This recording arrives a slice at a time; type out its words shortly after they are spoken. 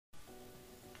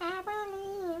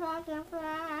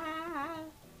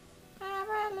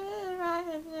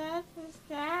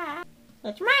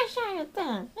It's my shiny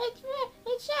thing.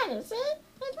 It's shiny, see?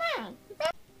 It's mine.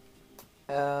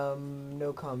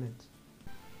 No comment.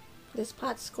 This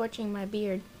pot's scorching my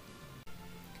beard.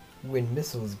 When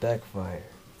missiles backfire.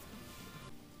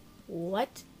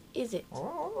 What is it?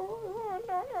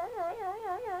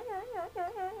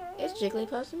 It's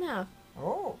Jigglypuff's mouth.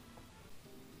 Oh.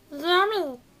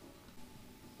 Yummy.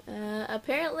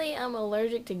 Apparently I'm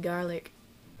allergic to garlic.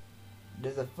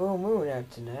 There's a full moon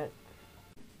out tonight.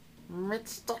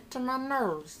 It's stuck to my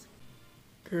nose.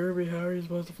 Kirby, how are you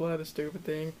supposed to fly this stupid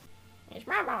thing? It's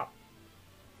my ball.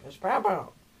 It's Papa.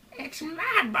 It's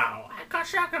my ball. I got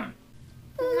shotgun.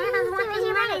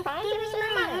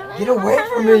 Get away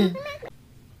from me!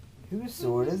 Whose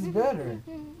sword is better?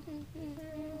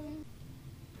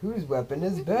 Whose weapon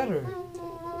is better?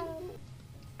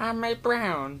 I made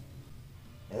brown.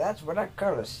 Now that's what I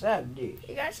call a side dish.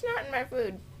 You got snot in my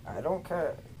food. I don't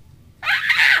care.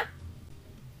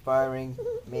 Firing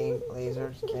main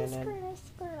lasers cannon.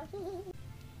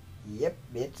 Yep,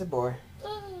 it's a boy.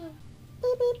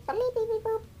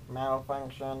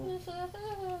 Malfunction.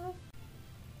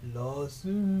 Lost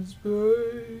in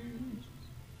space.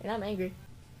 And I'm angry.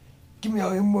 Give me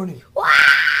all your money.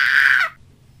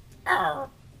 Oh.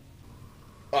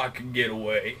 I can get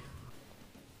away.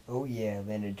 Oh yeah,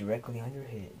 landed directly on your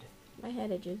head. My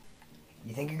head itches.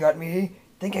 You think you got me?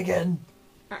 Think again.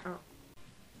 Uh-oh.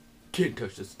 Can't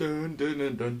touch this. Dun dun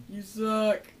dun dun. You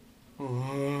suck.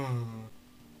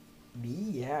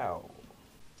 Meow.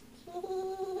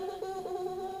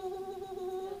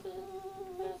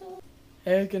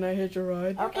 Hey, can I hitch a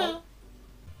ride? Okay.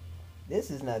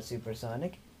 This is not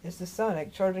supersonic. It's the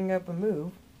Sonic charging up a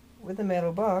move with a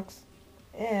metal box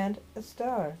and a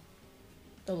star.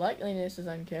 The likeliness is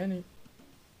uncanny.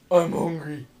 I'm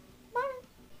hungry.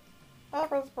 I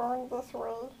was born this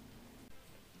way.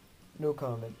 No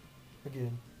comment.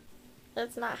 Again.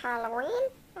 It's not Halloween?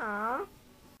 Aw.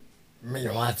 Me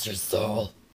wants your soul.